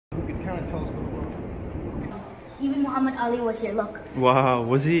of tell us a little more? Even Muhammad Ali was here, look. Wow,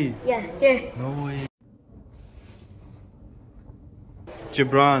 was he? Yeah, here. No way.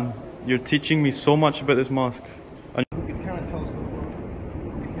 Jibran, you're teaching me so much about this mosque. You could kind of tell us a little more.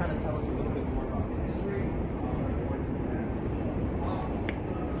 You could kind of tell us a little bit more about the history.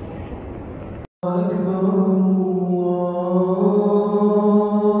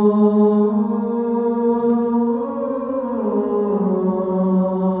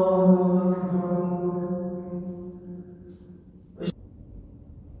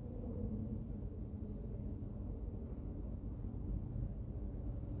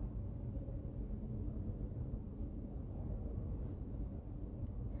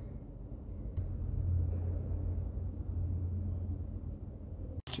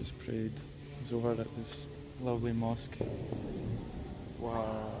 Just prayed Zohar at this lovely mosque.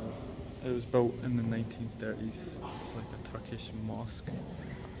 Wow, it was built in the 1930s. It's like a Turkish mosque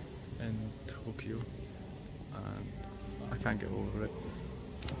in Tokyo, and I can't get over it.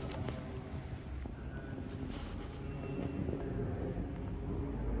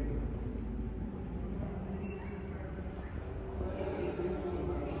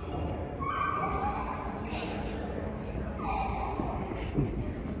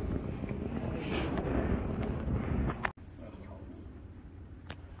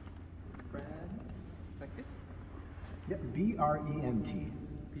 Yep, B-R-E-N-T.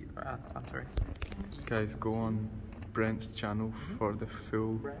 I'm sorry. Guys, go on Brent's channel for the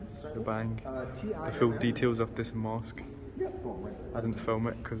full the full details of this mosque. I didn't film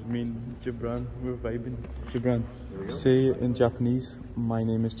it because me and Jibran were vibing. Jibran, say in Japanese, my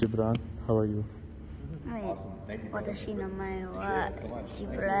name is Jibran, how are you? Awesome, thank you. Watashi namae wa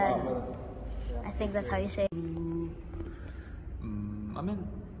Jibran. I think that's how you say it. I mean,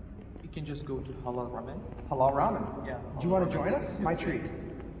 you can just go to Halal Ramen. Halal ramen? Yeah. Do you want to join us? My treat.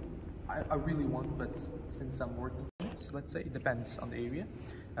 I really want, but since I'm working, so let's say it depends on the area.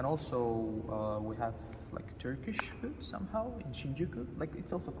 And also, we have like Turkish food somehow in Shinjuku. Like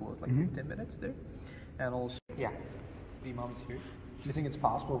it's also close, like 15 minutes there. And also, yeah, the Imam is here. Do you think it's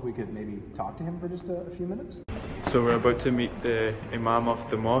possible if we could maybe talk to him for just a few minutes? So we're about to meet the Imam of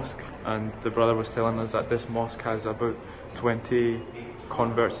the mosque, and the brother was telling us that this mosque has about 20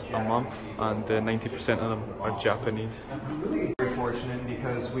 converts a month, and 90% of them are Japanese. Very fortunate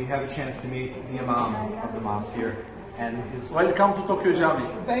because we have a chance to meet the Imam of the mosque here. And his Welcome to Tokyo Jami.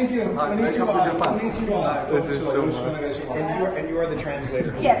 Thank you. Welcome to Japan. This is so much. And you are the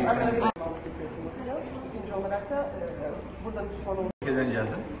translator. Yes, Ülkeden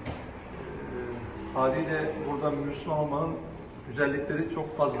geldim. Haliyle burada Müslüman olmanın güzellikleri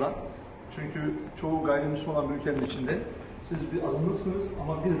çok fazla. Çünkü çoğu gayrimüslim olan bir ülkenin içinde siz bir azınlıksınız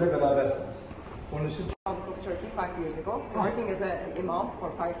ama bir de berabersiniz. Onun için Of Turkey 5 years ago, working as an imam for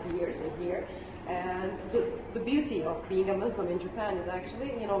 5 years in here. And the beauty of being a Muslim in Japan is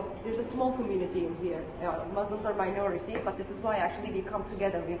actually, you know, there's a small community in here. Muslims are minority, but this is why actually we come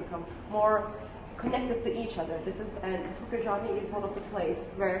together, we become more connected to each other. And Tokyo Jami is one of the places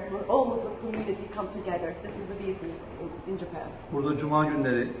where all Muslim community come together. This is the beauty in Japan. burada cuma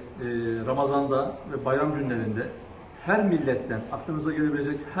günleri, Ramazan'da ve bayram günlerinde her milletten, aklınıza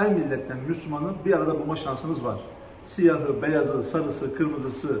gelebilecek her milletten Müslümanı bir arada bulma şansınız var. Siyahı, beyazı, sarısı,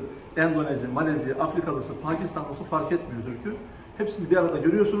 kırmızısı, Endonezya, Malezya, Afrikalısı, Pakistanlısı fark etmiyor Türk'ü. Hepsini bir arada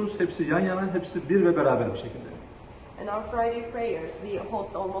görüyorsunuz, hepsi yan yana, hepsi bir ve beraber bir şekilde. In our Friday prayers, we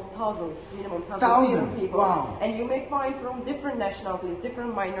host almost minimum 1,000 people. Wow. And you may find from different nationalities,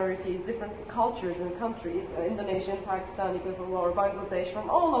 different minorities, different cultures and countries, Indonesian, Pakistani people, or Bangladesh, from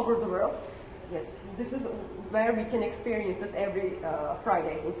all over the world. Yes, this is where we can experience this every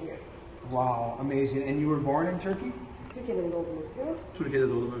Friday in here. Wow, amazing. And you were born in Turkey? Türkiye'de mi doğdunuz? Türkiye'de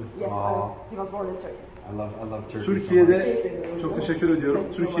doğdum, evet. Yes, he was born in Turkey. I love Turkey. Türkiye'de, çok teşekkür ediyorum.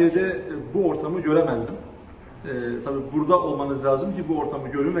 Türkiye'de bu ortamı göremezdim. Tabii burada olmanız lazım ki bu ortamı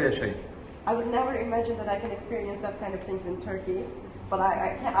görün ve yaşayın. I would never imagine that I can experience that kind of things in Turkey, but I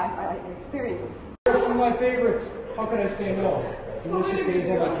experience. Some of my favorites. How could I say no? Delicious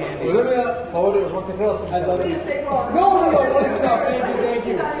hazelnut candy. Öyle mi ya? Favori o zaman tekrar alsın. I love these. No, good stuff. Thank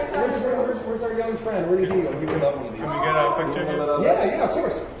you. Where's our young friend? Where did he go? He would love one of these. Can we get a picture here? Yeah, of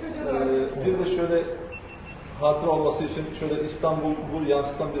course. Bir de şöyle hatıra olması için şöyle İstanbul'u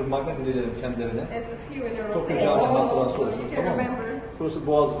yansıtan bir magnet edelim kendilerine. Tokyo Jami hatırası olsun, tamam mı? Burası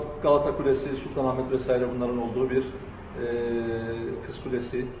Boğaz, Galata Kulesi, Sultanahmet vesaire bunların olduğu bir Kız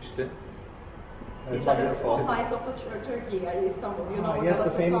Kulesi işte. It's one of the small heights of Turkey in Istanbul. You know, Yes, the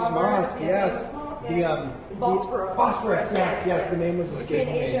famous mosque. Yes, the Bosphorus. Yes, the name was escaping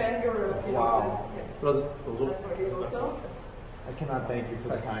me. Between Asia and Europe. You know, Wow. yes. Burada That's where it is also. I cannot thank you for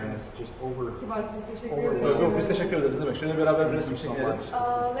the kindness. Just over. Yok, biz teşekkür ederiz. Demek. Şöyle beraber bir resim çekelim. Let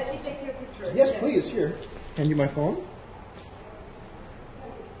me take you a picture. Yes, please. Here. Hand you my phone.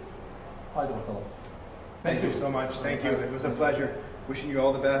 Haydi bakalım. Thank you so much. Thank you. It was a pleasure. Wishing you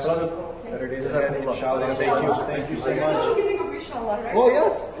all the best. Brother. Better days ahead, inshallah. Thank you. Thank you so much. Beginning of inshallah, right? Oh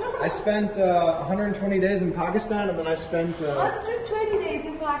yes, I spent 120 days in Pakistan, and then I spent 120 days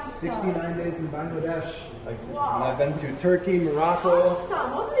in Pakistan. 69 days in Bangladesh. Wow. And I've been to Turkey, Morocco.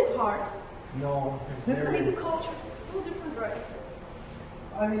 Pakistan, wasn't it hard? No, it's I mean, very. the culture is so different, right?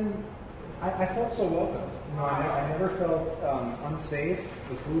 I mean, I felt so welcome. You know, I never felt unsafe.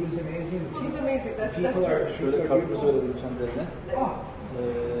 The food is amazing. Food is amazing. That's People are Şöyle kartımızı verelim kendilerine. Oh,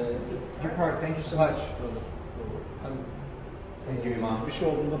 your card. Thank you so much. Hani Thank you, Imam. bir şey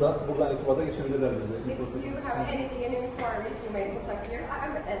olduğunda da buradan irtibata geçebilirler bize. If you have anything, any inquiries, you may contact here.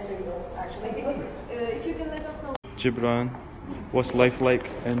 I'm answering those actually. If you can let us know. Jibran, what's life like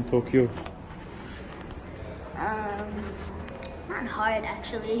in Tokyo? Not hard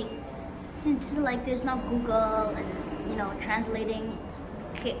actually, since like there's no Google and translating,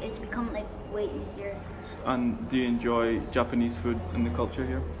 it's become like way easier. And do you enjoy Japanese food and the culture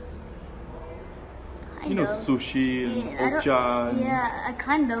here? Kind of. Sushi and I don't- ocha. Yeah, I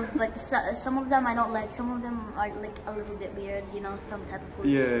kind of, but some of them I don't like. Some of them are like a little bit weird, some type of foods.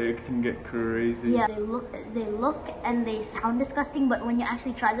 Yeah, it can get crazy. Yeah, they look and they sound disgusting, but when you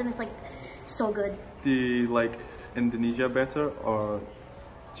actually try them, it's like so good. Do you like Indonesia better or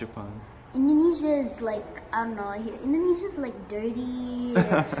Japan? Indonesia is like, I don't know, Indonesia is like dirty.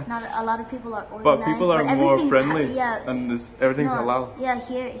 Not a lot of people are organized. But people are more everything's friendly, yeah, and everything's halal. Yeah,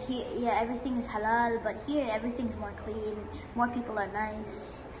 here, yeah, everything is halal, but here everything's more clean. More people are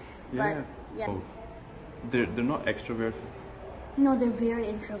nice. Yeah. But yeah, Oh, they're not extroverted. no, they're very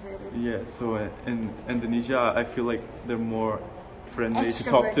introverted. Yeah. So in Indonesia, I feel like they're more friendly to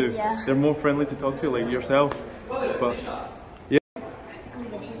talk to. Extroverted, yeah. They're more friendly to talk to, like yourself. But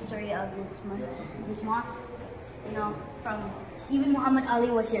The history of this mosque, from even Muhammad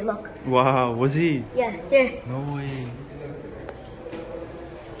Ali was here. Look. wow, was he? Yeah, here. No way.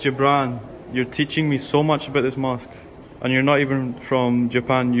 Jibran, you're teaching me so much about this mosque, and you're not even from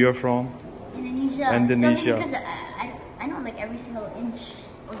Japan. You're from Indonesia. Indonesia. It's only because I know like every single inch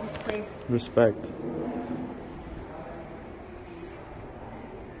of this place. Respect.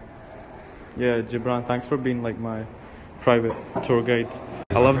 Yeah, Jibran, thanks for being like my private tour guide.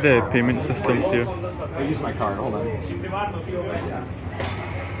 I love the payment systems here. I'll use my card. Hold on.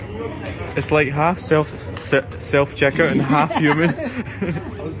 It's like half self checkout and half human.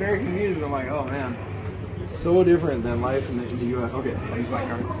 I was very confused. I'm like, oh man, so different than life in the U.S. Okay, I'll use my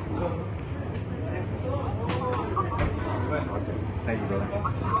card. Thank you, brother.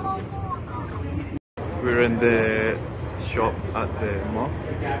 We're in the shop at the mosque,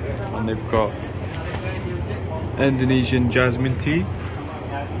 and they've got Indonesian jasmine tea,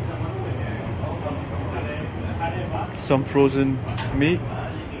 some frozen meat,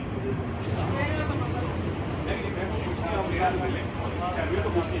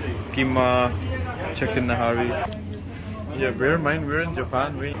 keema, chicken nahari. Yeah, bear in mind we're in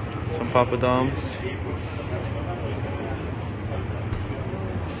Japan. Some papadums.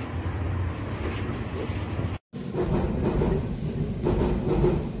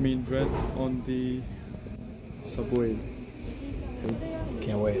 Me and Brent on the subway.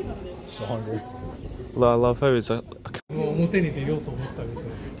 Can't wait. So hungry. I love how it's a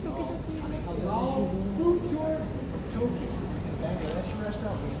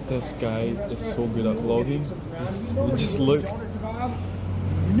this guy is so good at vlogging. Just look.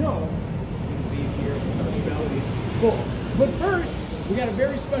 No. Leave here. Cool. But first, we got a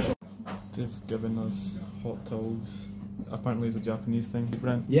very special. They've given us hot towels. Apparently it's a Japanese thing,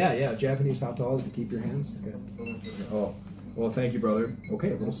 Brent. Yeah, Japanese hot towels to keep your hands. Okay. Oh, well, thank you, brother. Okay,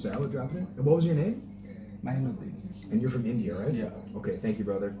 a little salad dropping in. And what was your name? Mahmoudi. And you're from India, right? Yeah. Okay, thank you,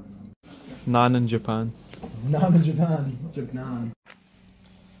 brother. Naan in Japan. Naan in Japan. Japan.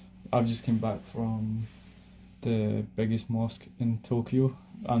 I've just came back from the biggest mosque in Tokyo,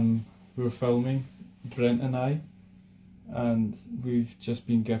 and we were filming, Brent and I, and we've just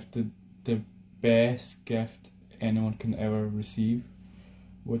been gifted the best gift anyone can ever receive,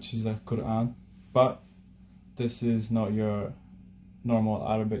 which is a Quran. But this is not your normal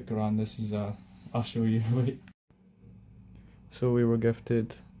Arabic Quran. This is I'll show you. Wait. So we were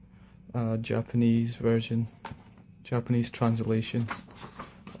gifted a Japanese version, Japanese translation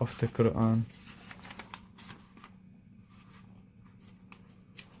of the Quran.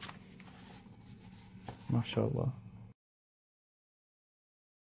 MashaAllah.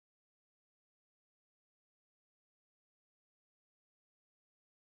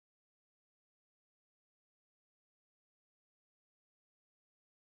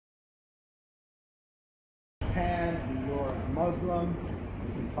 Muslim,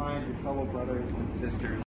 you can find your fellow brothers and sisters.